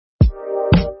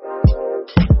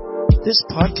This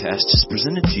podcast is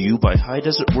presented to you by High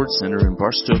Desert Word Center in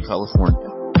Barstow, California.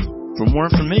 For more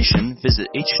information, visit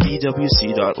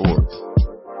hdwc.org.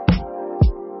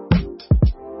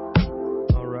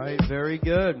 All right, very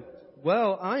good.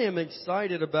 Well, I am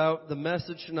excited about the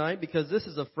message tonight because this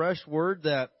is a fresh word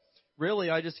that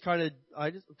really I just kind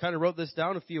of wrote this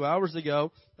down a few hours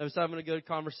ago. I was having a good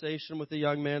conversation with a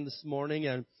young man this morning,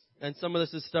 and some of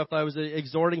this is stuff I was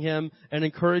exhorting him and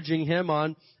encouraging him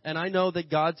on. And I know that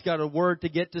God's got a word to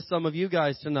get to some of you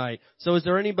guys tonight. So is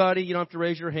there anybody, you don't have to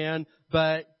raise your hand,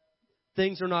 but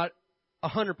things are not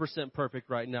 100% perfect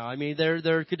right now? I mean,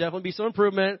 there could definitely be some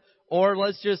improvement, or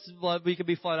we could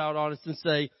be flat out honest and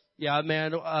say, yeah,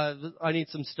 man, I need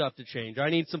some stuff to change. I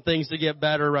need some things to get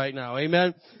better right now.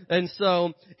 Amen? And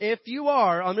so, if you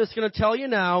are, I'm just going to tell you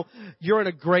now, you're in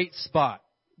a great spot.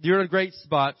 You're in a great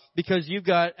spot because you've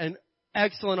got an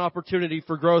excellent opportunity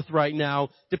for growth right now,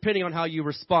 depending on how you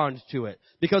respond to it.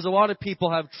 Because a lot of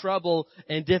people have trouble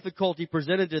and difficulty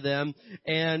presented to them,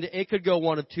 and it could go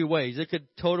one of two ways. It could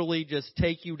totally just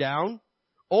take you down,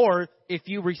 or if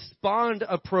you respond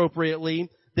appropriately,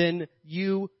 then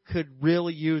you could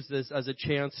really use this as a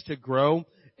chance to grow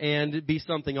and be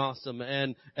something awesome.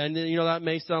 And you know, that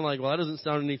may sound like, well, that doesn't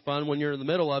sound any fun when you're in the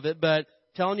middle of it, but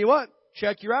telling you what,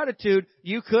 check your attitude.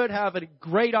 You could have a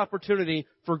great opportunity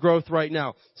for growth right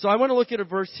now. So I want to look at a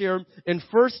verse here in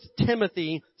 1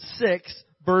 Timothy 6,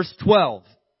 verse 12.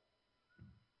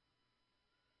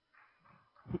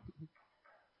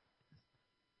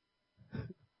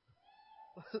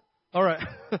 All right.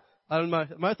 Am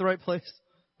I at the right place?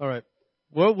 All right.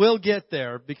 Well, we'll get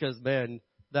there because, man,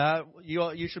 that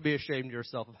you should be ashamed of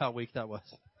yourself of how weak that was.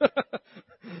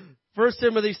 1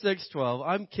 Timothy 6:12.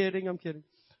 I'm kidding.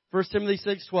 1 Timothy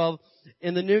 6:12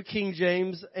 in the New King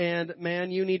James, and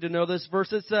man, you need to know this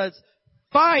verse. It says,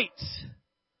 "Fight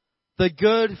the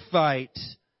good fight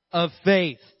of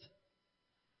faith."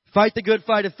 Fight the good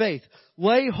fight of faith.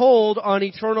 Lay hold on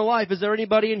eternal life. Is there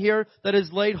anybody in here that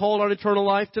has laid hold on eternal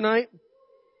life tonight?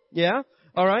 Yeah?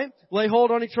 All right. Lay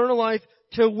hold on eternal life,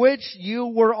 to which you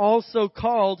were also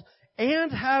called,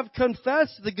 and have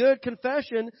confessed the good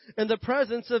confession in the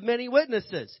presence of many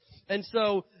witnesses. And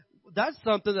so, that's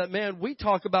something that, man, we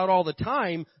talk about all the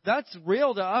time. That's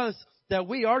real to us, that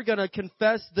we are going to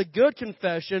confess the good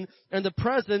confession in the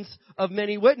presence of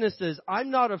many witnesses.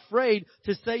 I'm not afraid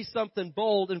to say something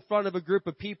bold in front of a group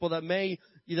of people that may,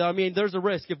 there's a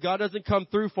risk. If God doesn't come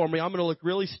through for me, I'm going to look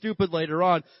really stupid later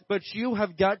on. But you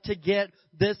have got to get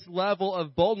this level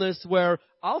of boldness where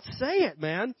I'll say it,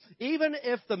 man. Even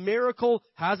if the miracle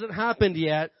hasn't happened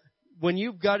yet, when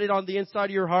you've got it on the inside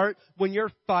of your heart, when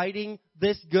you're fighting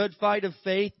this good fight of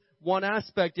faith, one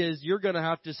aspect is you're going to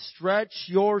have to stretch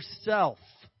yourself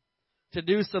to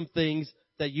do some things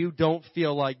that you don't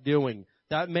feel like doing.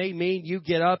 That may mean you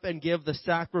get up and give the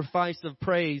sacrifice of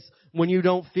praise when you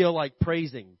don't feel like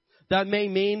praising. That may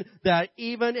mean that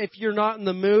even if you're not in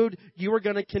the mood, you are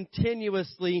going to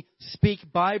continuously speak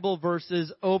Bible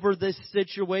verses over this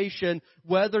situation,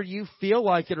 whether you feel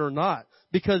like it or not.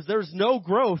 Because there's no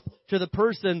growth to the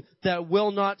person that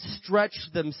will not stretch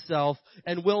themselves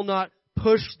and will not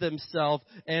push themselves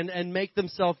and make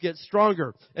themselves get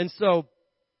stronger. And so,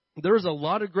 there's a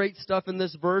lot of great stuff in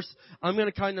this verse. I'm going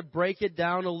to kind of break it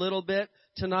down a little bit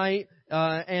tonight,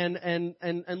 and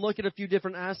look at a few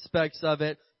different aspects of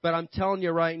it. But I'm telling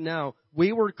you right now,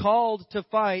 we were called to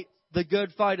fight the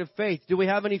good fight of faith. Do we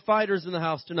have any fighters in the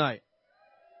house tonight?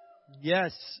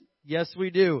 Yes. Yes, we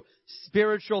do.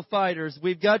 Spiritual fighters.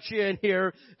 We've got you in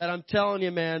here, and I'm telling you,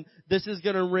 man, this is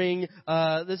going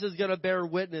to bear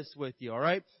witness with you, all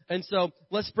right? And so,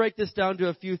 let's break this down to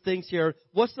a few things here.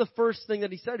 What's the first thing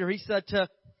that he said here? He said to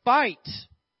fight.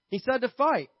 He said to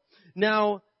fight.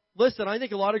 Now, listen, I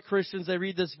think a lot of Christians, they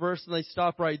read this verse and they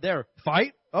stop right there.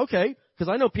 Fight? Okay.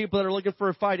 Because I know people that are looking for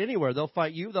a fight anywhere. They'll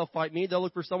fight you, they'll fight me, they'll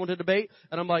look for someone to debate,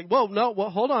 and I'm like,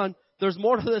 hold on. There's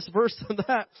more to this verse than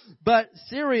that. But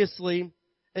seriously,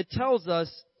 it tells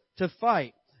us to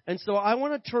fight. And so I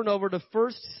want to turn over to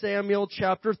 1 Samuel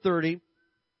chapter 30.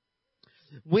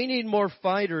 We need more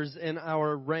fighters in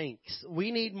our ranks.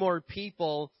 We need more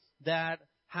people that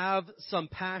have some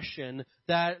passion,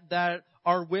 that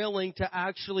are willing to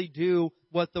actually do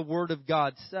what the Word of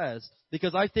God says.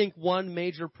 Because I think one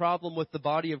major problem with the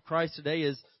body of Christ today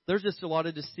is there's just a lot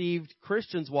of deceived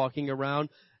Christians walking around.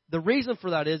 The reason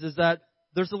for that is that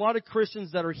there's a lot of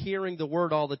Christians that are hearing the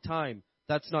Word all the time.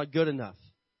 That's not good enough.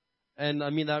 And I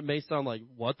mean, that may sound like,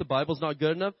 what? The Bible's not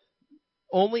good enough?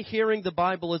 only hearing the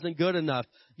Bible isn't good enough.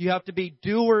 You have to be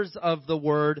doers of the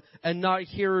Word and not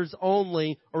hearers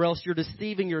only, or else you're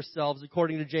deceiving yourselves,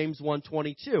 according to James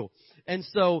 1:22. And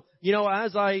so,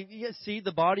 as I see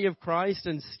the body of Christ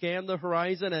and scan the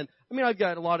horizon, and I've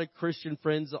got a lot of Christian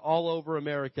friends all over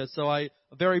America, so a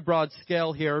very broad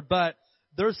scale here, but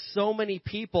there's so many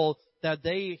people that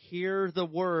they hear the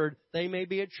Word. They may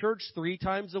be at church 3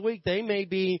 times a week. They may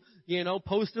be,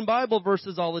 posting Bible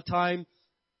verses all the time.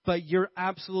 But you're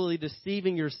absolutely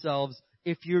deceiving yourselves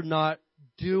if you're not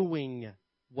doing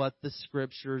what the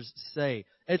Scriptures say.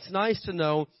 It's nice to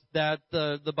know that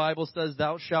the Bible says,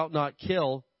 thou shalt not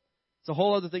kill. It's a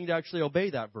whole other thing to actually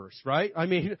obey that verse, right?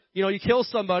 You kill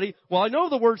somebody. Well, I know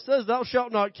the Word says, thou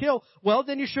shalt not kill. Well,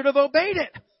 then you should have obeyed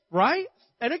it, right?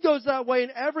 And it goes that way in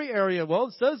every area. Well,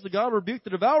 it says the God rebuked the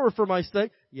devourer for my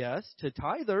sake. Yes, to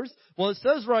tithers. Well, it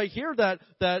says right here that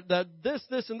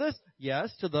this, and this.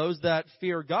 Yes, to those that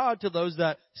fear God, to those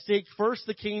that seek first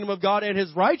the kingdom of God and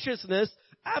His righteousness.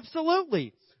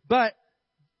 Absolutely. But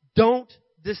don't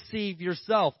deceive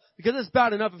yourself. Because it's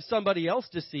bad enough if somebody else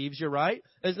deceives you, right?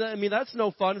 That's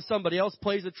no fun if somebody else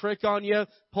plays a trick on you,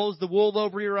 pulls the wool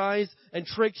over your eyes, and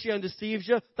tricks you and deceives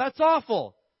you. That's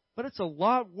awful. But it's a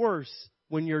lot worse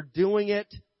when you're doing it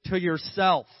to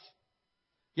yourself.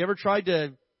 You ever tried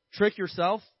to trick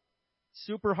yourself?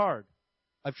 Super hard.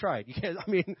 I've tried.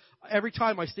 Every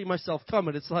time I see myself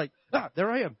coming, it's like, there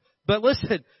I am. But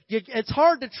listen, it's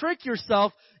hard to trick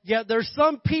yourself, yet there's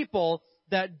some people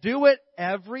that do it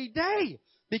every day.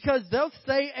 Because they'll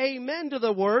say amen to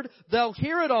the Word, they'll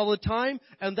hear it all the time,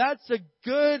 and that's a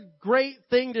good, great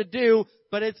thing to do.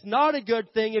 But it's not a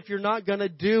good thing if you're not going to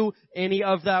do any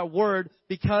of that Word,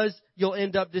 because you'll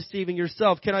end up deceiving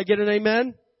yourself. Can I get an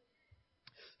amen?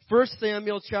 1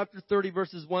 Samuel chapter 30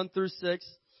 verses 1 through 6.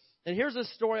 And here's a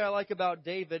story I like about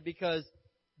David, because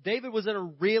David was in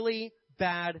a really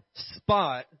bad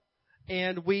spot.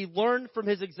 And we learn from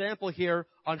his example here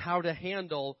on how to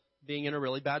handle being in a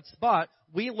really bad spot.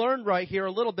 We learned right here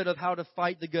a little bit of how to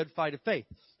fight the good fight of faith.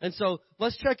 And so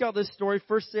let's check out this story.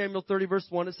 1 Samuel 30 verse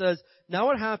 1, it says,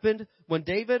 Now it happened when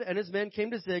David and his men came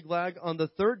to Ziklag on the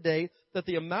 3rd day that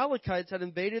the Amalekites had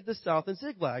invaded the south in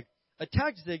Ziklag,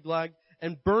 attacked Ziklag,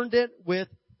 and burned it with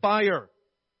fire.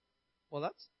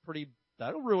 Well,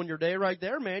 that'll ruin your day right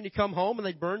there, man. You come home and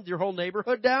they burned your whole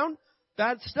neighborhood down.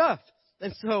 Bad stuff.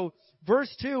 And so,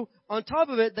 verse 2, on top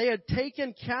of it, they had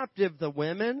taken captive the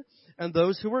women and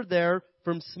those who were there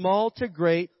from small to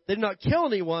great. They did not kill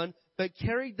anyone, but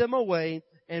carried them away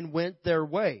and went their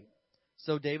way.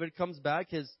 So David comes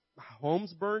back. His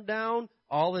home's burned down.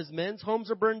 All his men's homes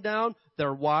are burned down.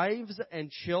 Their wives and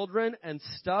children and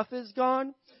stuff is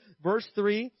gone. Verse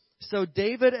 3, so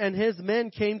David and his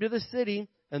men came to the city,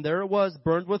 and there it was,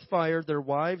 burned with fire. Their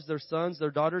wives, their sons,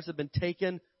 their daughters had been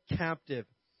taken captive.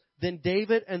 Then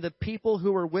David and the people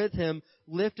who were with him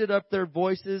lifted up their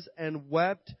voices and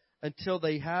wept until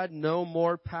they had no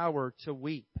more power to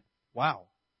weep. Wow.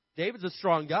 David's a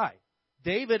strong guy.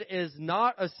 David is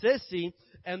not a sissy,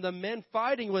 and the men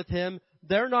fighting with him,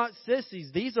 they're not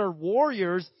sissies. These are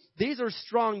warriors. These are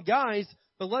strong guys,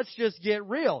 but let's just get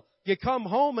real. You come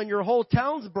home and your whole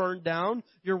town's burned down.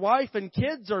 Your wife and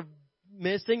kids are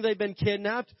missing. They've been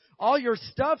kidnapped. All your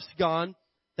stuff's gone.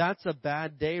 That's a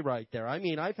bad day right there.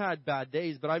 I've had bad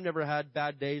days, but I've never had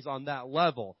bad days on that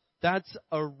level. That's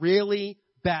a really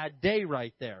bad day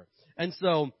right there. And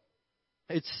so,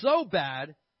 it's so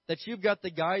bad that you've got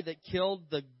the guy that killed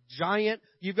the giant.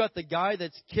 You've got the guy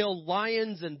that's killed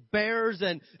lions and bears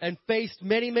and faced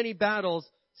many, many battles,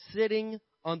 sitting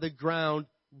on the ground,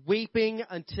 weeping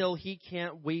until he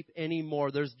can't weep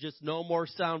anymore. There's just no more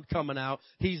sound coming out.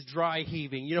 He's dry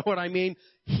heaving. You know what I mean?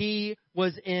 He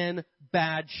was in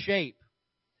bad shape.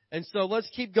 And so let's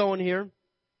keep going here.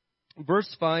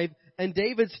 Verse 5, and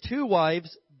David's 2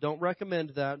 wives, don't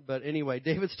recommend that, but anyway,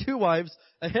 David's 2 wives,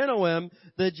 Ahinoam,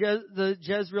 the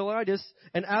Jezreelitess,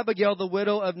 and Abigail, the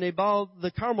widow of Nabal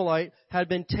the Carmelite, had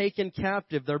been taken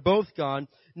captive. They're both gone.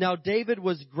 Now David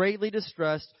was greatly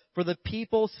distressed, for the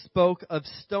people spoke of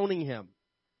stoning him.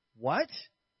 What?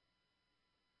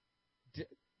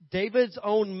 David's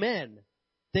own men,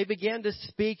 they began to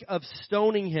speak of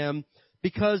stoning him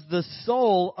because the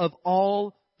soul of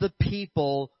all the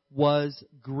people was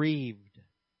grieved.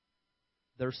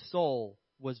 Their soul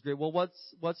was grieved. Well,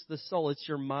 what's the soul? It's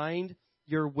your mind,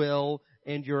 your will,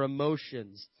 and your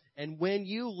emotions. And when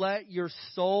you let your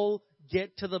soul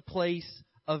get to the place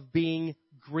of being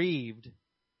grieved,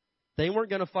 they weren't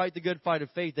going to fight the good fight of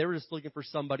faith. They were just looking for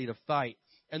somebody to fight.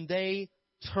 And they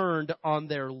turned on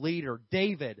their leader,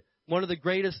 David, one of the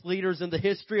greatest leaders in the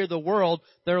history of the world.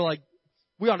 They're like,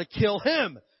 we ought to kill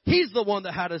him. He's the one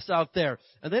that had us out there.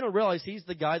 And they don't realize He's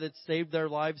the guy that saved their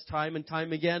lives time and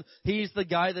time again. He's the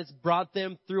guy that's brought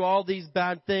them through all these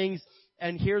bad things.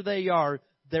 And here they are.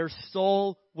 Their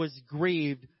soul was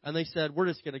grieved, and they said, we're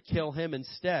just going to kill him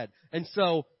instead. And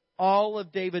so all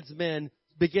of David's men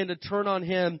begin to turn on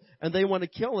him, and they want to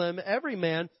kill him, every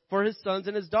man, for his sons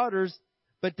and his daughters.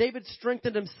 But David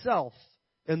strengthened himself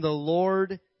in the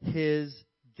Lord his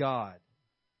God.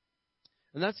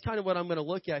 And that's kind of what I'm going to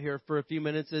look at here for a few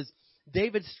minutes is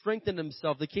David strengthened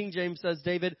himself. The King James says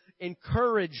David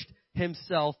encouraged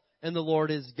himself in the Lord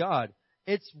his God.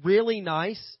 It's really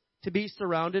nice to be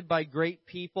surrounded by great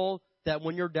people that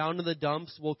when you're down in the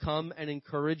dumps will come and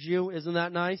encourage you. Isn't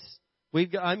that nice?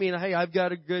 I've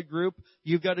got a good group.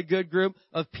 You've got a good group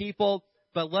of people.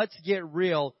 But let's get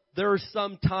real. There are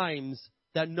some times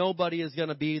that nobody is going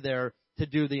to be there to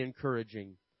do the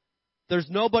encouraging. There's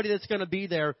nobody that's going to be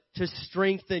there to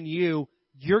strengthen you.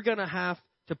 You're going to have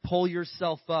to pull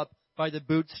yourself up by the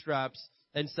bootstraps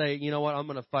and say, you know what, I'm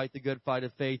going to fight the good fight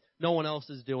of faith. No one else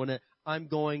is doing it. I'm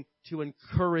going to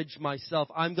encourage myself.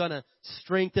 I'm going to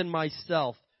strengthen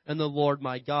myself in the Lord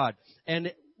my God.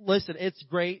 And listen, it's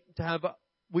great to have,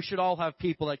 we should all have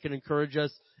people that can encourage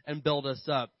us and build us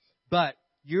up. But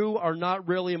you are not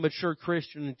really a mature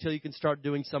Christian until you can start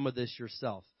doing some of this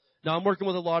yourself. Now, I'm working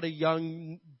with a lot of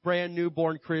young, brand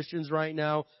newborn Christians right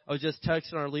now. I was just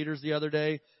texting our leaders the other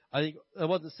day. I think I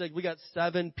wasn't sick. We got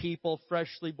 7 people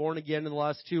freshly born again in the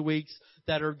last 2 weeks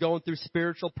that are going through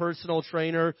spiritual personal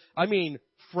trainer. I mean,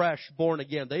 fresh born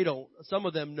again. Some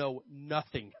of them know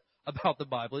nothing about the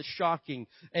Bible. It's shocking.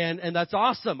 And that's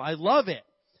awesome. I love it.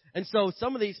 And so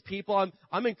some of these people,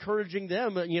 I'm encouraging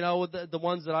them, the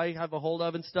ones that I have a hold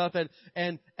of and stuff.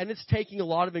 And it's taking a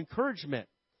lot of encouragement.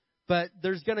 But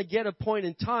there's going to get a point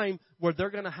in time where they're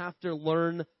going to have to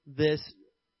learn this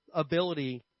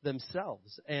ability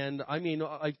themselves. And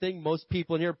I think most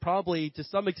people in here probably to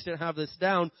some extent have this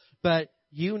down, but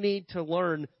you need to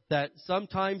learn that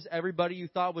sometimes everybody you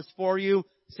thought was for you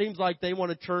seems like they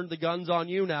want to turn the guns on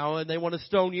you now and they want to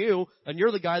stone you, and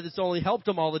you're the guy that's only helped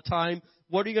them all the time.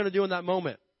 What are you going to do in that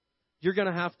moment? You're going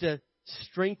to have to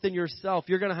strengthen yourself.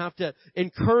 You're going to have to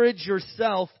encourage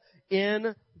yourself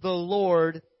in the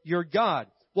Lord your God.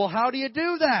 Well, how do you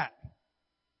do that?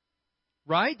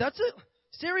 Right? That's it.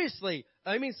 Seriously.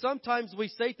 Sometimes we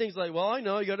say things like, well, I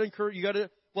know, you got to encourage,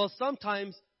 well,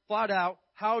 sometimes, flat out,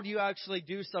 how do you actually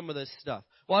do some of this stuff?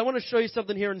 Well, I want to show you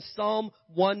something here in Psalm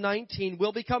 119.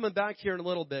 We'll be coming back here in a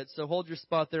little bit, so hold your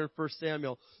spot there in 1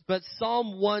 Samuel. But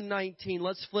Psalm 119,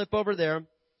 let's flip over there.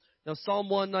 Now, Psalm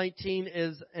 119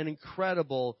 is an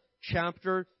incredible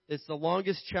chapter. It's the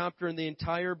longest chapter in the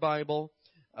entire Bible.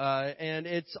 And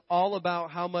it's all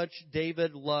about how much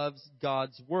David loves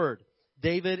God's Word.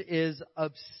 David is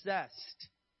obsessed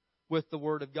with the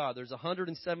Word of God. There's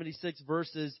 176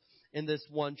 verses in this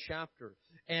one chapter.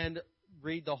 And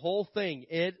read the whole thing.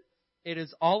 It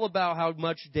is all about how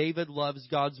much David loves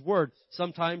God's Word.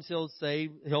 Sometimes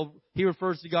he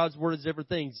refers to God's Word as different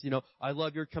things. I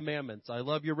love your commandments. I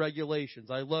love your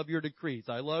regulations. I love your decrees.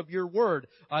 I love your Word.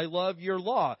 I love your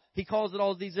law. He calls it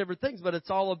all these different things, but it's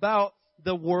all about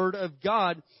the Word of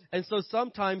God. And so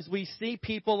sometimes we see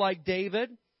people like David,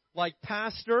 like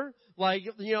Pastor, like,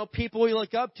 people we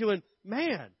look up to, and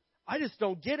man, I just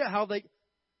don't get it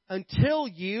until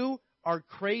you are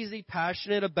crazy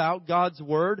passionate about God's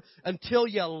Word, until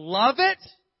you love it,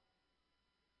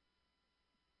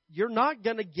 you're not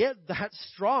going to get that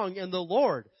strong in the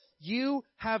Lord. You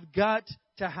have got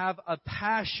to have a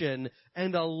passion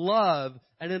and a love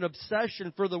and an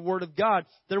obsession for the Word of God.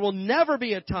 There will never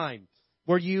be a time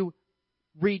where you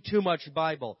read too much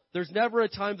Bible. There's never a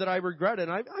time that I regret it.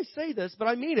 And I say this, but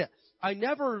I mean it. I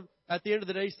never, at the end of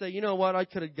the day, say, you know what, I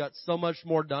could have got so much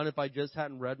more done if I just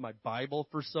hadn't read my Bible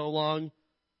for so long.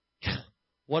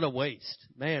 What a waste.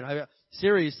 Man,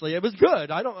 seriously, it was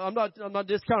good. I'm not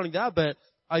discounting that, but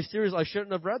I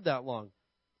shouldn't have read that long.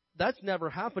 That's never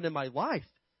happened in my life.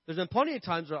 There's been plenty of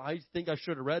times where I think I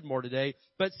should have read more today,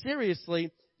 but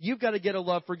seriously, you've got to get a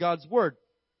love for God's Word.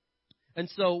 And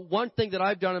so one thing that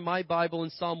I've done in my Bible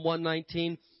in Psalm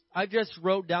 119, I just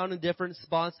wrote down in different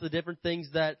spots the different things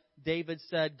that David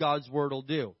said God's Word will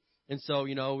do. And so,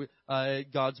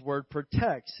 God's Word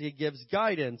protects. It gives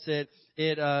guidance.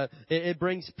 It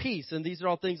brings peace. And these are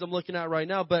all things I'm looking at right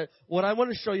now. But what I want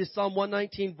to show you, Psalm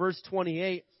 119, verse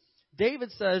 28,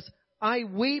 David says, I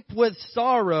weep with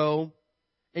sorrow.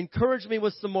 Encourage me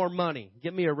with some more money.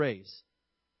 Give me a raise.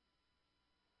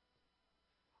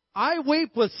 I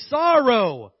weep with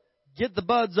sorrow. Get the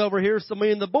buds over here so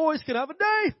me and the boys can have a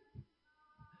day.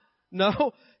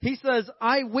 No, he says,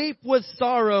 I weep with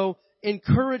sorrow.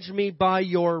 Encourage me by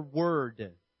your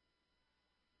word.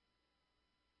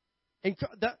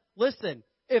 Listen,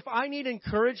 if I need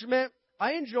encouragement,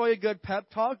 I enjoy a good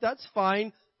pep talk. That's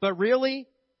fine. But really,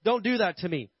 don't do that to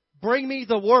me. Bring me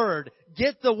the Word.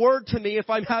 Get the Word to me if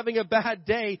I'm having a bad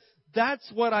day. That's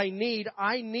what I need.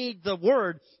 I need the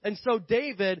Word. And so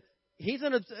David,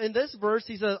 in this verse,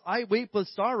 he says, I weep with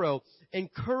sorrow.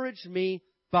 Encourage me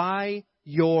by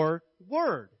your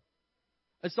Word.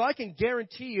 And so I can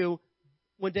guarantee you,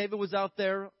 when David was out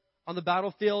there on the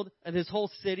battlefield and his whole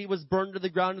city was burned to the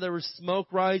ground and there was smoke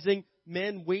rising,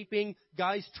 men weeping,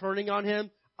 guys turning on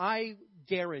him, I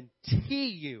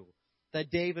guarantee you that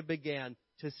David began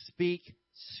to speak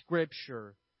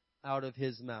Scripture out of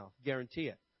his mouth. Guarantee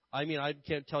it. I mean, I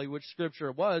can't tell you which Scripture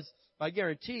it was, but I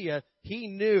guarantee you he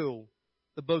knew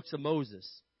the books of Moses.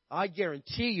 I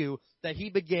guarantee you that he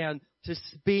began to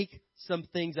speak some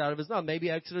things out of his mouth. Maybe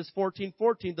Exodus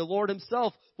 14:14, the Lord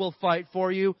himself will fight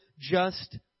for you.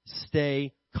 Just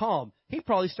stay calm. He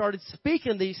probably started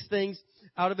speaking these things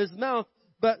out of his mouth.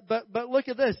 But look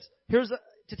at this.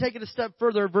 To take it a step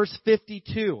further, verse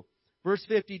 52. Verse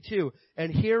 52.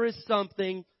 And here is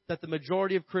something that the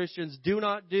majority of Christians do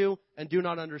not do and do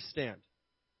not understand.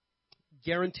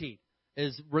 Guaranteed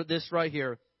is this right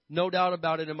here. No doubt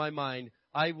about it in my mind.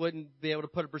 I wouldn't be able to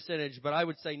put a percentage, but I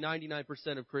would say 99%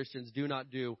 of Christians do not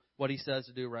do what he says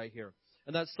to do right here.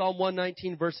 And that's Psalm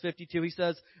 119, verse 52. He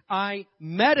says, I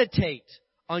meditate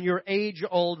on your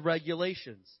age-old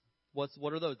regulations.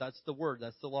 What are those? That's the word.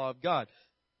 That's the law of God.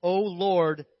 O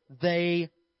Lord, they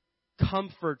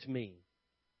comfort me.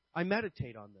 I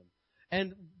meditate on them.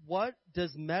 And what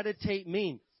does meditate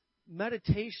mean?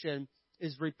 Meditation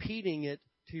is repeating it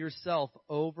to yourself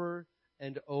over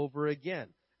and over again.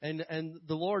 And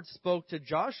the Lord spoke to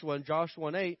Joshua in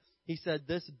Joshua 1:8. He said,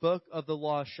 this book of the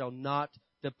law shall not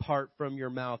depart from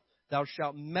your mouth. Thou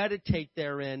shalt meditate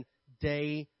therein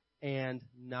day and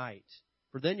night.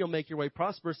 For then you'll make your way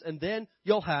prosperous, and then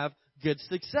you'll have good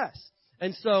success.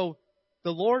 And so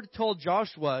the Lord told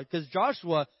Joshua, because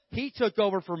Joshua, he took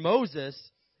over for Moses.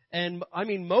 And I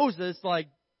mean, Moses, like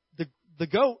the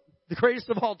GOAT, the greatest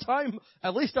of all time,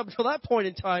 at least up until that point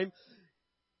in time,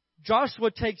 Joshua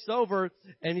takes over,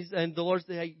 and the Lord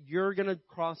said, hey, you're going to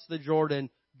cross the Jordan.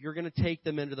 You're going to take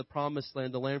them into the promised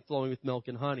land, the land flowing with milk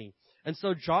and honey. And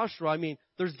so Joshua, I mean,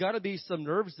 there's got to be some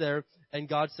nerves there. And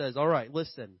God says, all right,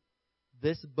 listen,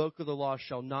 this book of the law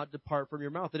shall not depart from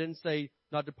your mouth. It didn't say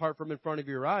not depart from in front of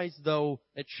your eyes, though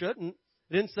it shouldn't.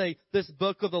 It didn't say this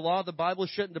book of the law, the Bible,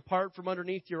 shouldn't depart from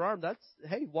underneath your arm.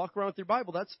 Hey, walk around with your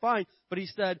Bible. That's fine. But he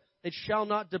said, it shall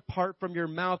not depart from your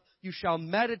mouth. You shall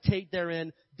meditate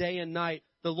therein day and night.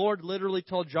 The Lord literally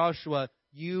told Joshua,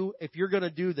 if you're going to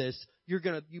do this, you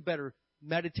better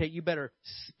meditate. You better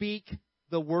speak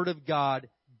the word of God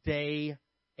day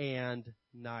and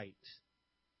night.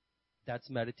 That's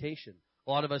meditation.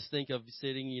 A lot of us think of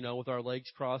sitting, with our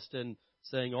legs crossed and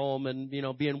saying Om and,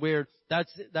 being weird.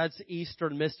 That's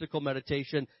Eastern mystical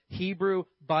meditation. Hebrew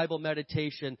Bible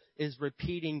meditation is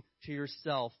repeating to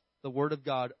yourself the Word of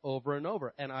God over and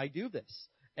over. And I do this.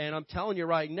 And I'm telling you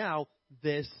right now,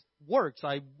 this works.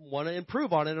 I want to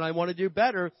improve on it and I want to do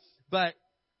better. But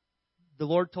the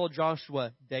Lord told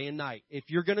Joshua day and night, if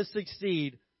you're going to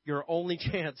succeed, your only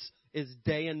chance is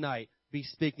day and night. Be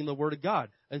speaking the Word of God.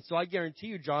 And so I guarantee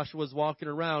you Joshua was walking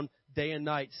around day and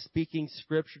night speaking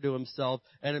Scripture to himself.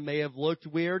 And it may have looked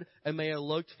weird. It may have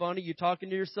looked funny. You talking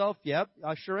to yourself? Yep,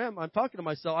 I sure am. I'm talking to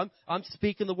myself. I'm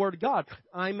speaking the Word of God.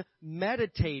 I'm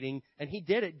meditating. And he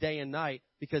did it day and night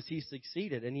because he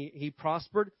succeeded. And he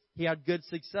prospered. He had good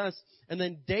success. And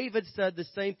then David said the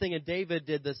same thing. And David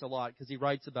did this a lot because he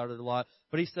writes about it a lot.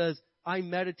 But he says, I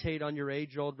meditate on your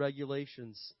age-old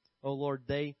regulations. Oh, Lord,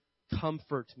 they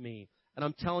comfort me. And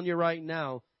I'm telling you right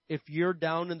now, if you're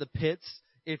down in the pits,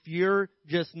 if you're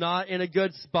just not in a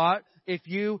good spot, if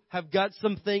you have got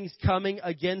some things coming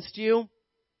against you,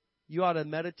 you ought to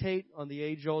meditate on the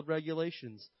age-old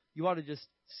regulations. You ought to just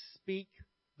speak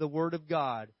the Word of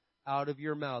God out of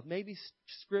your mouth. Maybe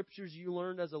scriptures you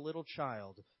learned as a little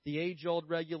child. The age-old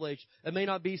regulation. It may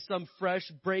not be some fresh,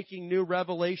 breaking new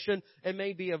revelation. It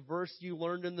may be a verse you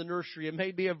learned in the nursery. It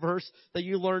may be a verse that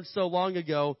you learned so long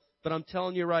ago. But I'm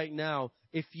telling you right now,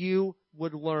 if you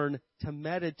would learn to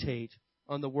meditate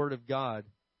on the Word of God,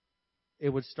 it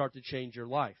would start to change your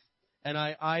life. And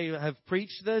I have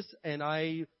preached this, and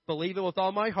I believe it with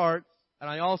all my heart. And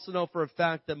I also know for a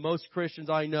fact that most Christians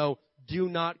I know do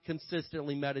not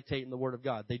consistently meditate in the Word of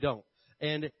God. They don't.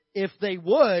 And if they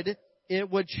would, it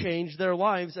would change their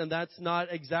lives. And that's not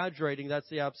exaggerating. That's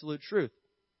the absolute truth.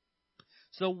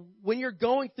 So when you're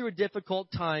going through a difficult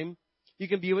time, you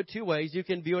can view it two ways. You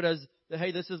can view it as,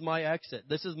 hey, this is my exit.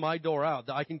 This is my door out.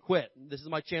 I can quit. This is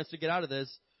my chance to get out of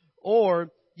this.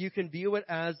 Or you can view it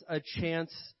as a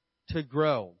chance to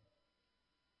grow.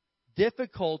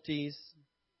 Difficulties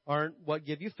aren't what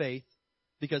give you faith,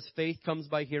 because faith comes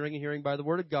by hearing and hearing by the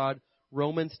Word of God.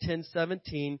 Romans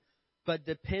 10:17. But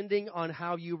depending on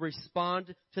how you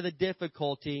respond to the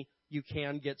difficulty, you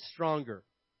can get stronger.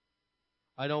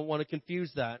 I don't want to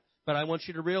confuse that, but I want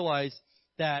you to realize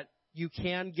that you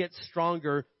can get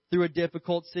stronger through a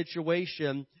difficult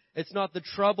situation. It's not the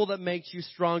trouble that makes you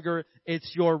stronger.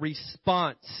 It's your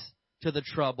response to the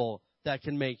trouble that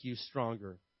can make you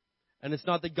stronger. And it's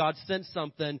not that God sent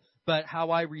something, but how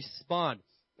I respond.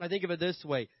 I think of it this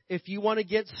way. If you want to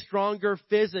get stronger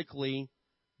physically,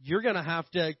 you're going to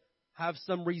have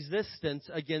some resistance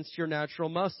against your natural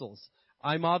muscles.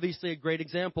 I'm obviously a great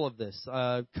example of this.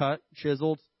 Cut,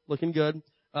 chiseled, looking good.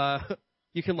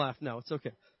 You can laugh now. It's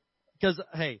okay. Because,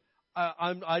 hey,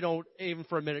 I don't even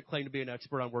for a minute claim to be an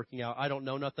expert on working out. I don't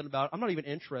know nothing about it. I'm not even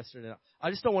interested in it. I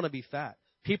just don't want to be fat.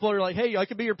 People are like, hey, I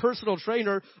could be your personal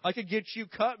trainer. I could get you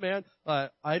cut, man.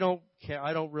 I don't care.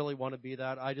 I don't really want to be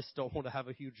that. I just don't want to have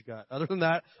a huge gut. Other than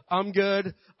that, I'm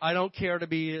good. I don't care to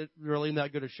be really in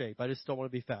that good a shape. I just don't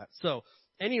want to be fat. So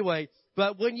anyway,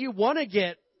 but when you want to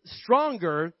get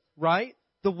stronger, right,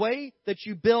 the way that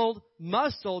you build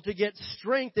muscle to get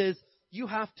strength is you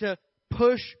have to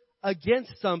push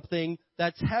against something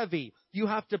that's heavy. You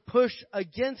have to push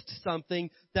against something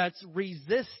that's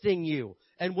resisting you.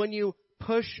 And when you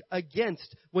push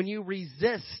against, when you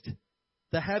resist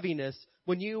the heaviness,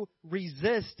 when you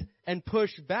resist and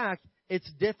push back, it's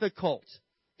difficult.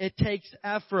 It takes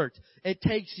effort. It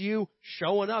takes you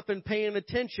showing up and paying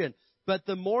attention. But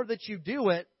the more that you do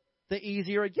it, the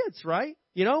easier it gets, right?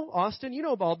 You know, Austin, you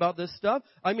know all about this stuff.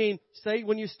 I mean, say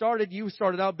when you started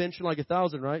out benching like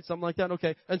 1,000, right? Something like that.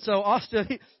 Okay. And so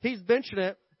Austin, he's benching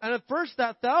it. And at first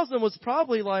that 1,000 was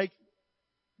probably like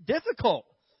difficult.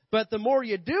 But the more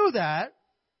you do that,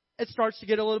 it starts to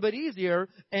get a little bit easier.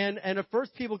 And at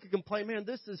first people could complain, man,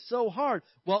 this is so hard.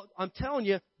 Well, I'm telling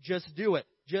you, just do it.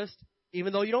 Just,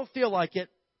 even though you don't feel like it,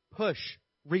 push,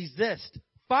 resist,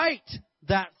 fight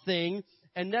that thing.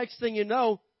 And next thing you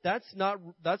know, that's not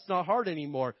hard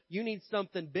anymore. You need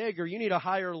something bigger. You need a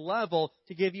higher level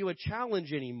to give you a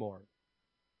challenge anymore.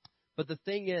 But the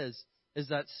thing is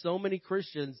that so many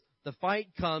Christians, the fight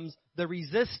comes, the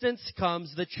resistance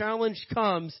comes, the challenge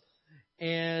comes,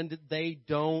 and they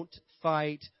don't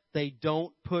fight. They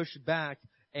don't push back.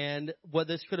 And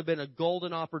this could have been a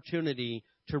golden opportunity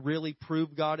to really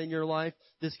prove God in your life.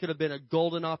 This could have been a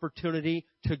golden opportunity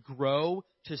to grow,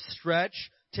 to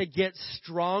stretch, to get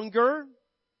stronger.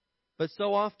 But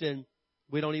so often,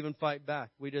 we don't even fight back.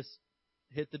 We just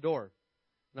hit the door.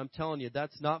 And I'm telling you,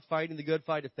 that's not fighting the good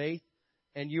fight of faith.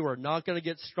 And you are not going to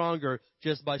get stronger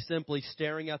just by simply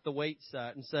staring at the weight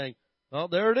set and saying, well,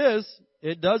 there it is.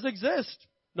 It does exist.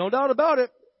 No doubt about it.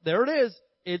 There it is.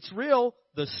 It's real.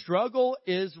 The struggle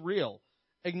is real.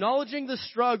 Acknowledging the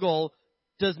struggle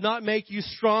does not make you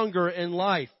stronger in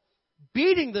life.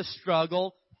 Beating the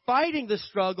struggle, fighting the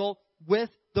struggle with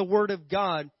the Word of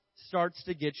God starts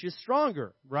to get you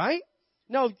stronger, right?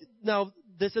 Now,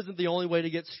 this isn't the only way to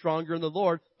get stronger in the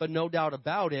Lord, but no doubt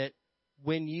about it,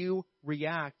 when you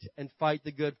react and fight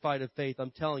the good fight of faith,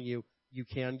 I'm telling you, you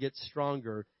can get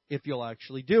stronger if you'll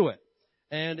actually do it.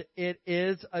 And it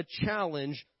is a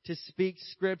challenge to speak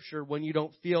Scripture when you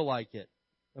don't feel like it.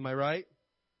 Am I right?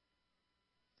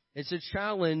 It's a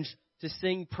challenge to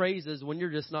sing praises when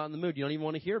you're just not in the mood. You don't even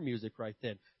want to hear music right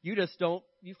then. You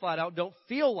flat out don't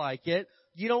feel like it.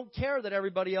 You don't care that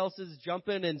everybody else is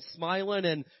jumping and smiling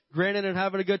and grinning and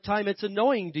having a good time. It's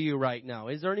annoying to you right now.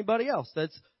 Is there anybody else?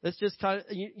 That's just kind of,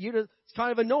 it's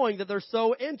kind of annoying that they're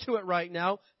so into it right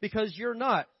now because you're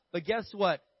not. But guess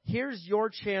what? Here's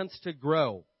your chance to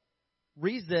grow.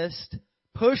 Resist.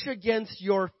 Push against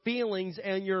your feelings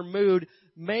and your mood.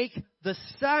 Make the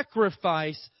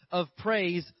sacrifice of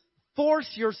praise.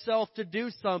 Force yourself to do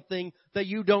something that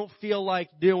you don't feel like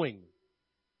doing.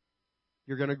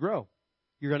 You're going to grow.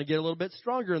 You're going to get a little bit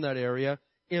stronger in that area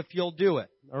if you'll do it.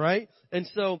 All right? And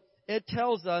so it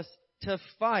tells us to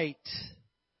fight.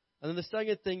 And then the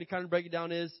second thing to kind of break it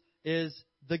down is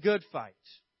the good fight.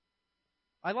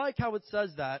 I like how it says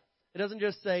that. It doesn't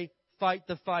just say fight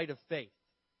the fight of faith.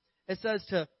 It says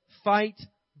to fight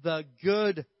the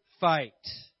good fight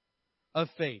of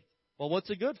faith. Well,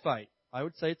 what's a good fight? I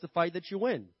would say it's a fight that you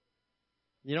win.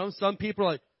 You know, some people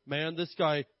are like, man, this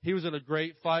guy, he was in a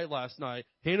great fight last night.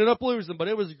 He ended up losing, but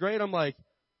it was great. I'm like,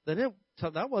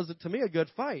 that wasn't, to me, a good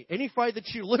fight. Any fight that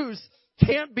you lose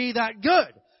can't be that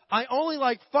good. I only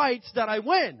like fights that I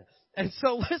win. And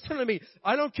so listen to me.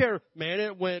 I don't care. Man,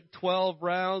 it went 12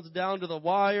 rounds down to the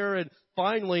wire, and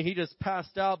finally he just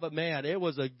passed out. But man, it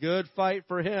was a good fight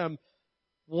for him.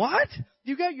 What?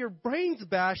 You got your brains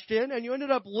bashed in and you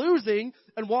ended up losing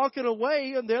and walking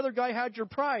away, and the other guy had your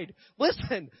pride.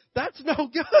 Listen, that's no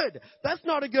good. That's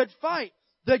not a good fight.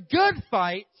 The good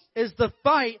fight is the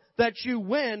fight that you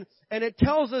win, and it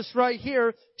tells us right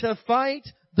here to fight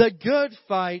the good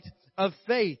fight of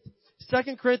faith.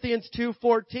 2 Corinthians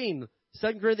 2:14.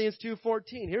 2 Corinthians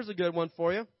 2:14. Here's a good one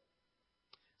for you.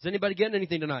 Is anybody getting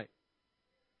anything tonight?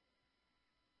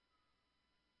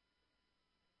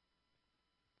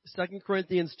 2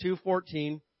 Corinthians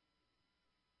 2:14.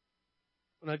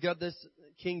 And I've got this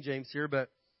King James here, but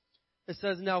it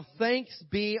says, "Now thanks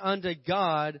be unto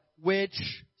God, which,"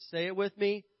 say it with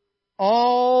me,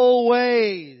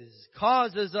 "always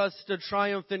causes us to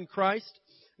triumph in Christ,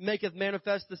 maketh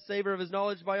manifest the savor of His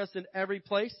knowledge by us in every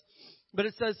place." But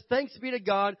it says, "Thanks be to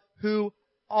God who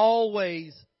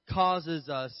always causes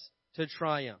us to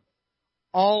triumph."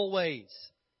 Always.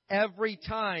 Every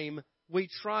time we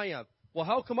triumph. Well,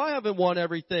 how come I haven't won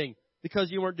everything? Because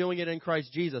you weren't doing it in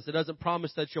Christ Jesus. It doesn't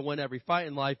promise that you'll win every fight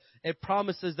in life. It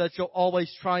promises that you'll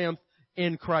always triumph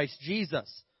in Christ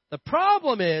Jesus. The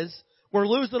problem is, we're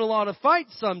losing a lot of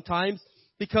fights sometimes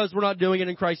because we're not doing it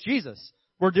in Christ Jesus.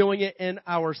 We're doing it in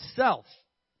ourself.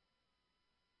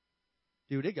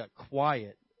 Dude, it got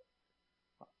quiet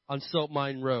on Soap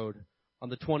Mine Road on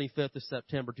the 25th of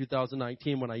September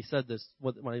 2019 when I said this,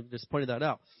 when I just pointed that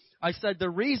out. I said the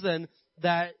reason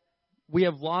that we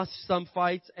have lost some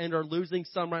fights and are losing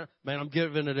some. Man, I'm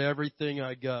giving it everything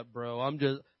I got, bro. I'm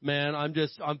giving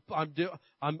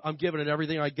it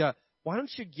everything I got. Why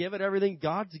don't you give it everything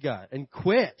God's got and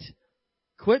quit?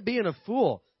 Quit being a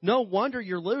fool. No wonder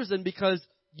you're losing, because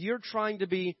you're trying to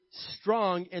be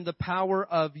strong in the power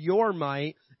of your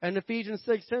might. And Ephesians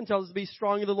 6:10 tells us to be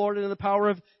strong in the Lord and in the power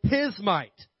of His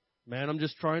might. Man, I'm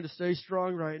just trying to stay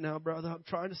strong right now, brother. I'm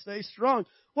trying to stay strong.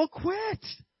 Well, quit.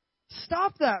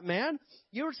 Stop that, man.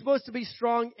 You're supposed to be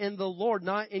strong in the Lord,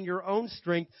 not in your own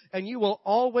strength, and you will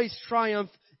always triumph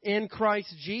in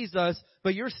Christ Jesus.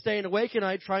 But you're staying awake at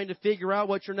night trying to figure out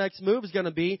what your next move is going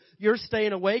to be. You're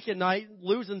staying awake at night,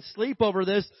 losing sleep over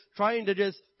this, trying to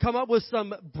just come up with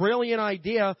some brilliant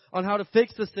idea on how to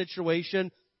fix the situation.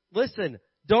 Listen,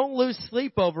 don't lose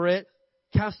sleep over it.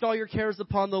 Cast all your cares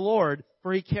upon the Lord,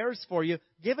 for He cares for you.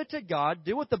 Give it to God.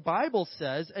 Do what the Bible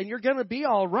says, and you're going to be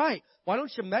all right. Why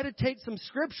don't you meditate some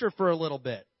Scripture for a little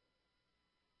bit?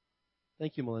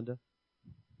 Thank you, Melinda.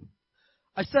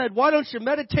 I said, why don't you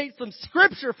meditate some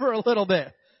Scripture for a little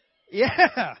bit?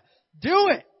 Yeah, do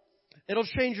it. It'll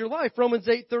change your life. Romans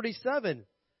 8:37.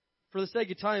 For the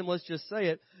sake of time, let's just say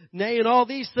it. "Nay, in all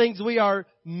these things we are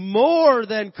more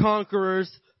than conquerors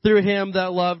through Him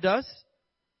that loved us."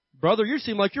 Brother, you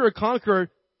seem like you're a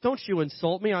conqueror. Don't you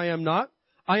insult me. I am not.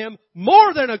 I am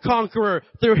more than a conqueror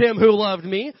through Him who loved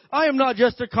me. I am not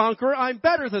just a conqueror. I'm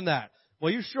better than that.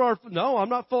 Well, you sure are. No, I'm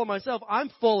not full of myself. I'm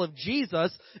full of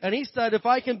Jesus. And He said, if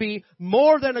I can be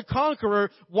more than a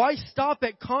conqueror, why stop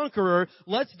at conqueror?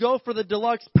 Let's go for the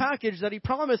deluxe package that He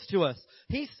promised to us.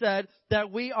 He said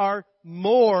that we are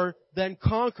more than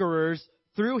conquerors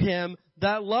through Him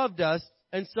that loved us.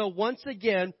 And so once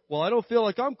again, well, I don't feel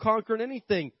like I'm conquering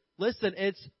anything. Listen,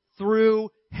 it's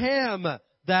through Him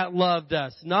that loved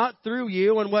us. Not through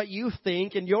you and what you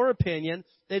think and your opinion.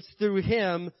 It's through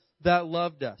Him that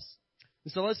loved us.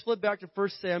 And so let's flip back to 1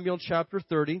 Samuel chapter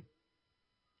 30.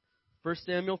 1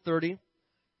 Samuel 30.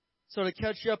 So to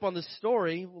catch you up on the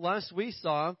story, last we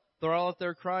saw, they're all out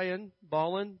there crying,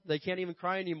 bawling. They can't even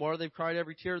cry anymore. They've cried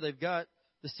every tear they've got.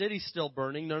 The city's still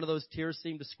burning. None of those tears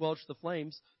seem to squelch the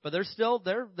flames. But they're still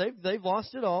there. They've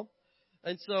lost it all.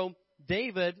 And so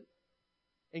David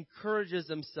encourages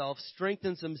himself,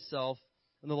 strengthens himself,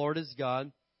 and the Lord is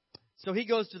God. So he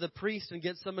goes to the priest and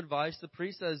gets some advice. The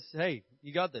priest says, hey,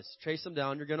 you got this. Chase them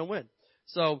down. You're going to win.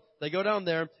 So they go down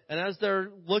there, and as they're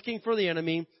looking for the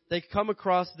enemy, they come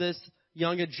across this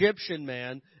young Egyptian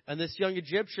man. And this young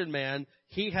Egyptian man,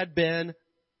 he had been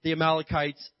the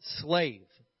Amalekites' slave.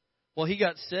 Well, he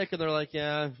got sick, and they're like,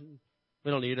 yeah, we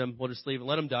don't need him. We'll just leave him.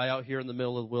 Let him die out here in the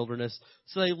middle of the wilderness.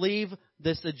 So they leave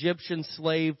this Egyptian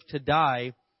slave to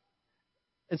die.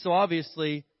 And so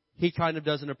obviously, he kind of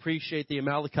doesn't appreciate the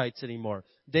Amalekites anymore.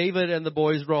 David and the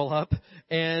boys roll up,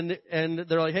 and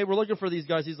they're like, hey, we're looking for these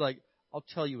guys. He's like, I'll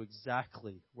tell you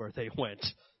exactly where they went,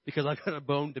 because I've got a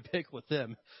bone to pick with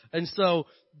them. And so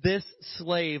this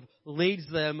slave leads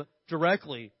them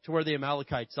directly to where the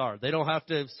Amalekites are. They don't have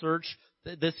to search.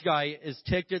 This guy is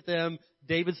ticked at them.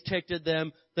 David's ticked at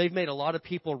them. They've made a lot of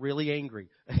people really angry.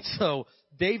 And so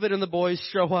David and the boys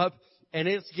show up, and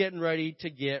it's getting ready to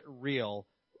get real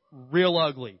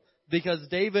ugly. Because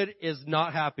David is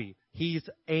not happy. He's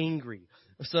angry.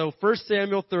 So 1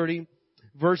 Samuel 30,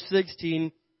 verse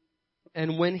 16,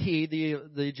 and when he,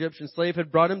 the Egyptian slave,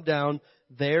 had brought him down,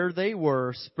 there they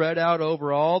were, spread out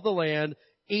over all the land,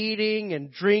 eating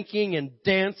and drinking and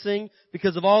dancing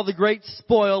because of all the great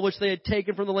spoil which they had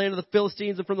taken from the land of the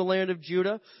Philistines and from the land of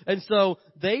Judah. And so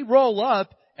they roll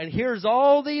up, and here's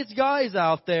all these guys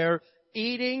out there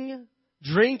eating,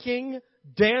 drinking,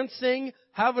 dancing,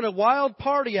 having a wild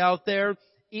party out there,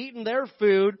 eating their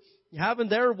food, having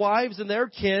their wives and their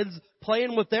kids,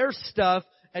 playing with their stuff,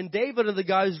 and David and the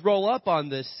guys roll up on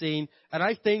this scene, and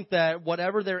I think that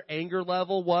whatever their anger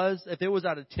level was, if it was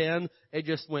out of 10, it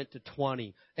just went to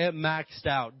 20. It maxed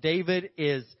out. David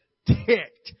is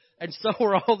ticked, and so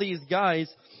are all these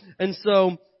guys. And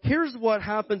so here's what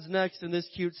happens next in this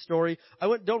cute story.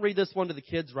 Don't read this one to the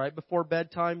kids right before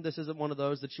bedtime. This isn't one of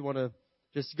those that you want to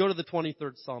just go to the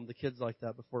 23rd Psalm. The kids like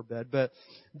that before bed. But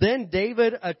then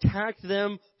David attacked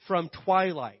them from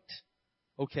twilight.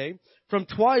 Okay? From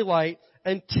twilight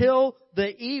until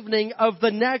the evening of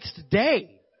the next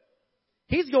day.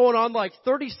 He's going on like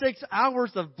 36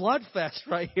 hours of bloodfest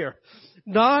right here.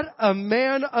 Not a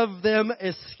man of them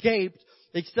escaped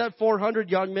except 400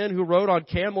 young men who rode on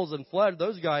camels and fled.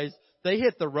 Those guys, they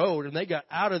hit the road and they got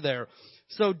out of there.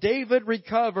 So David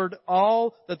recovered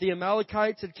all that the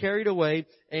Amalekites had carried away,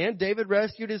 and David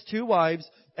rescued his 2 wives,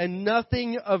 and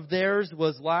nothing of theirs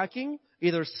was lacking,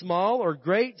 either small or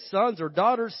great, sons or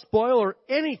daughters, spoil or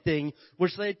anything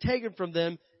which they had taken from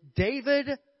them. David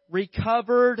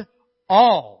recovered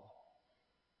all.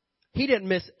 He didn't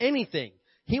miss anything.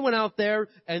 He went out there,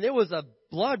 and it was a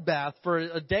bloodbath for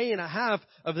a day and a half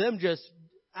of them just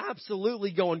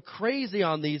absolutely going crazy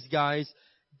on these guys.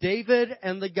 David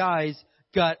and the guys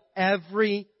got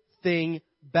everything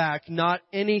back. Not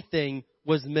anything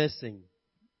was missing.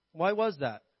 Why was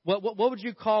that? What would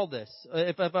you call this?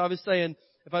 If I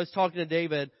was talking to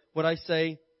David, would I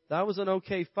say, that was an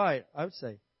okay fight? I would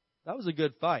say, that was a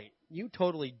good fight. You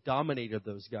totally dominated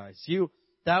those guys.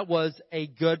 That was a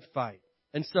good fight.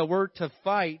 And so we're to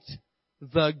fight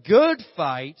the good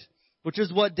fight, which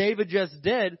is what David just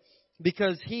did,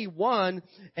 because he won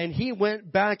and he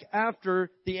went back after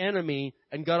the enemy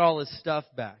and got all his stuff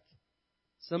back.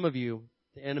 Some of you,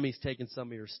 the enemy's taken some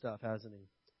of your stuff, hasn't he?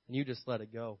 And you just let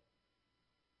it go.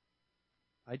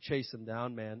 I'd chase him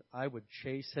down, man. I would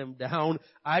chase him down.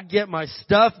 I'd get my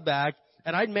stuff back,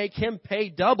 and I'd make him pay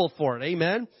double for it.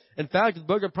 Amen? In fact, the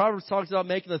book of Proverbs talks about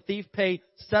making the thief pay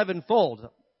 7-fold.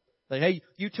 Like, hey,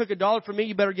 you took $1 from me,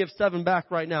 you better give 7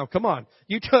 back right now. Come on.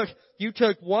 You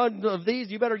took one of these,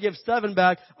 you better give 7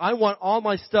 back. I want all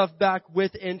my stuff back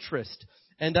with interest.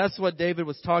 And that's what David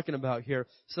was talking about here.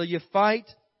 So you fight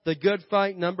the good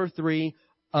fight, number 3,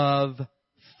 of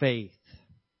faith.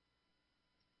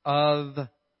 Of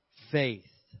faith.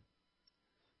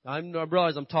 I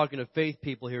realize I'm talking to faith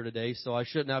people here today, so I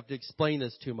shouldn't have to explain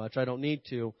this too much. I don't need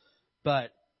to.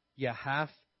 But you have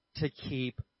to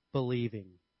keep believing.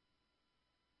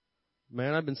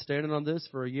 Man, I've been standing on this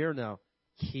for a year now.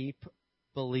 Keep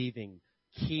believing.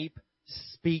 Keep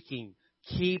speaking.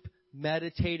 Keep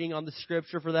meditating on the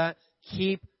Scripture for that.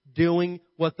 Keep doing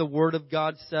what the Word of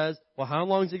God says. Well, how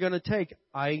long is it going to take?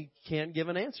 I can't give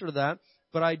an answer to that.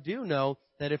 But I do know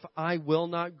that if I will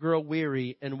not grow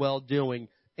weary in well-doing,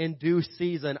 in due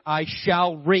season I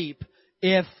shall reap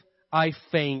if I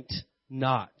faint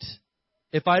not.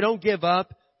 If I don't give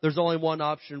up, there's only one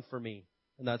option for me,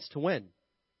 and that's to win.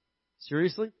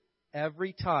 Seriously?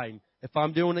 Every time. If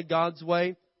I'm doing it God's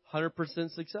way,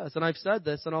 100% success. And I've said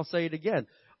this, and I'll say it again.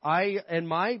 In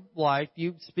my life,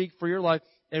 you speak for your life,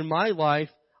 in my life,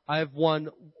 I have won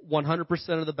 100%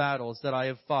 of the battles that I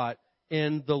have fought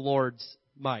in the Lord's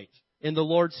might. In the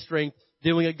Lord's strength,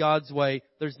 doing it God's way.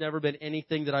 There's never been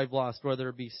anything that I've lost, whether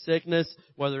it be sickness,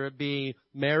 whether it be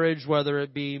marriage, whether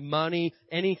it be money,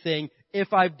 anything.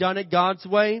 If I've done it God's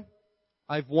way,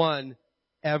 I've won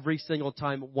every single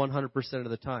time, 100% of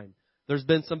the time. There's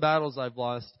been some battles I've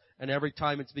lost, and every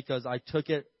time it's because I took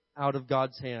it out of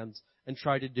God's hands and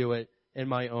tried to do it in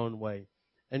my own way.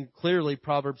 And clearly,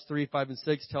 Proverbs 3, 5, and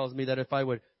 6 tells me that if I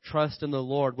would trust in the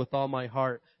Lord with all my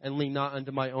heart and lean not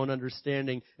unto my own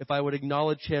understanding, if I would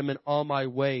acknowledge Him in all my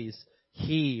ways,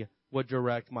 He would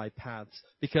direct my paths.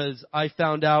 Because I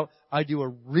found out I do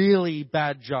a really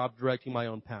bad job directing my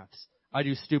own paths. I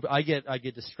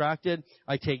get distracted.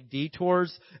 I take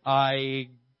detours. I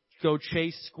go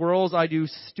chase squirrels. I do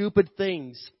stupid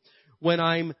things when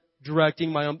I'm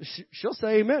directing my own. She'll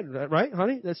say amen, right,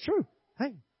 honey? That's true.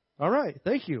 Hey, all right.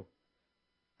 Thank you.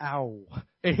 Ow.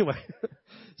 Anyway,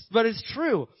 but it's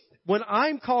true. when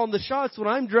I'm calling the shots, when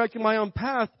I'm directing my own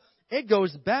path, it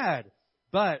goes bad.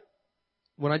 But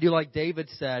when I do like David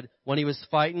said, when he was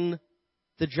fighting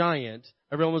the giant,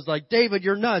 everyone was like, David,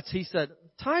 you're nuts. He said,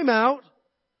 time out.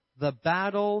 The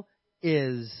battle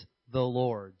is the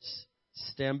Lord's.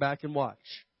 Stand back and watch.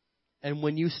 And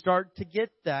when you start to get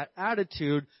that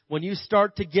attitude, when you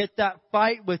start to get that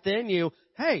fight within you,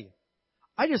 hey,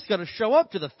 I just got to show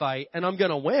up to the fight and I'm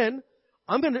going to win.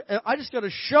 I just got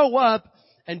to show up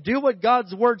and do what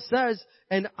God's Word says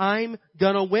and I'm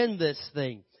going to win this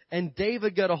thing. And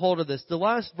David got a hold of this. The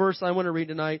last verse I want to read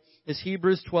tonight is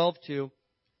Hebrews 12:2.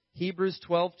 Hebrews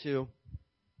 12:2.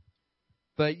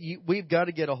 But we've got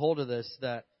to get a hold of this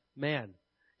that, man,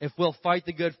 if we'll fight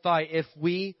the good fight, if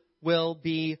we will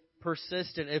be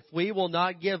persistent, if we will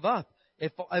not give up,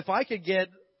 if I could get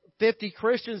 50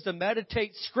 Christians to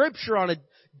meditate Scripture on a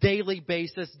daily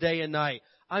basis, day and night,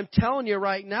 I'm telling you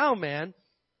right now, man,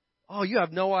 you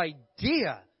have no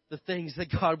idea the things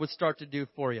that God would start to do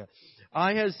for you.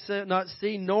 Eye has not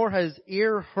seen, nor has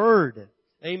ear heard.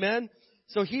 Amen?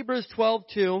 So Hebrews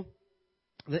 12:2,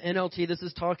 the NLT, this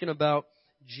is talking about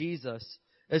Jesus.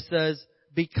 It says,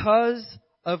 because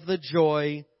of the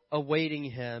joy awaiting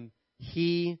Him,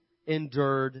 He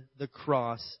endured the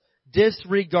cross,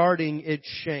 disregarding its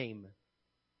shame.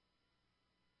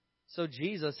 So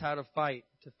Jesus had a fight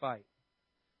to fight.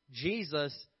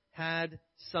 Jesus had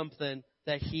something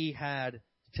that He had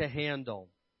to handle.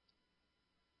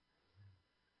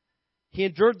 He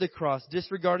endured the cross,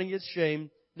 disregarding its shame.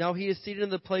 Now He is seated in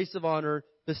the place of honor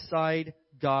beside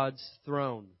God's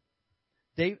throne.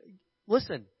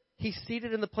 Listen, He's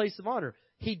seated in the place of honor.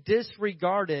 He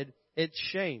disregarded its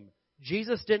shame.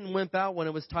 Jesus didn't wimp out when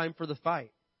it was time for the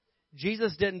fight.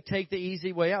 Jesus didn't take the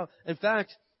easy way out. In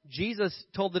fact, Jesus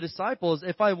told the disciples,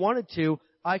 if I wanted to,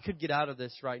 I could get out of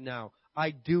this right now.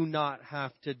 I do not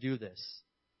have to do this.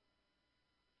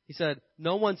 He said,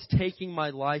 no one's taking my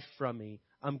life from me.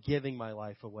 I'm giving my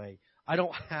life away. I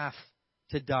don't have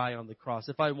to die on the cross.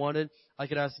 If I wanted, I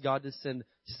could ask God to send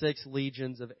 6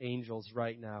 legions of angels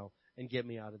right now and get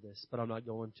me out of this. But I'm not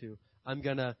going to. I'm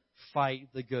going to fight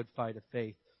the good fight of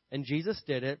faith. And Jesus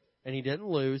did it, and He didn't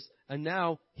lose. And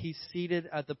now He's seated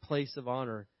at the place of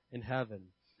honor in heaven.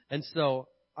 And so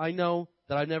I know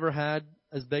that I've never had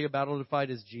as big a battle to fight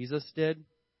as Jesus did.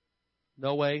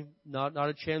 No way. Not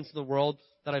a chance in the world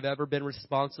that I've ever been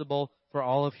responsible for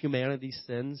all of humanity's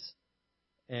sins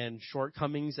and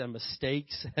shortcomings and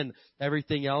mistakes and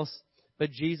everything else.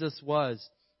 But Jesus was.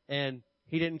 And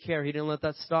He didn't care. He didn't let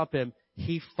that stop Him.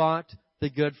 He fought the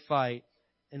good fight.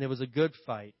 And it was a good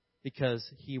fight because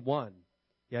He won.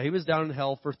 Yeah, He was down in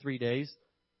hell for 3 days.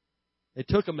 It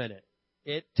took a minute.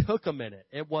 It took a minute.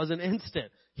 It wasn't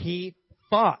instant. He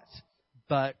fought,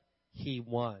 but He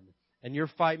won. And your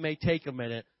fight may take a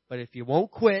minute, but if you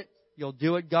won't quit, you'll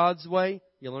do it God's way.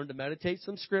 You'll learn to meditate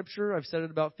some Scripture. I've said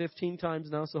it about 15 times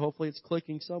now, so hopefully it's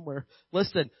clicking somewhere.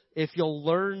 Listen, if you'll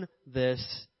learn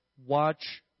this, watch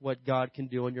what God can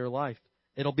do in your life.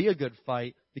 It'll be a good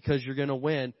fight because you're going to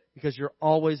win, because you're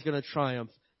always going to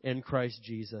triumph in Christ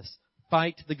Jesus.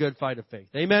 Fight the good fight of faith.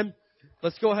 Amen?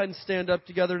 Let's go ahead and stand up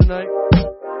together tonight.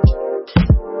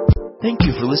 Thank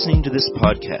you for listening to this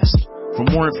podcast. For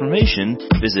more information,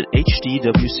 visit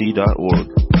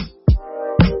hdwc.org.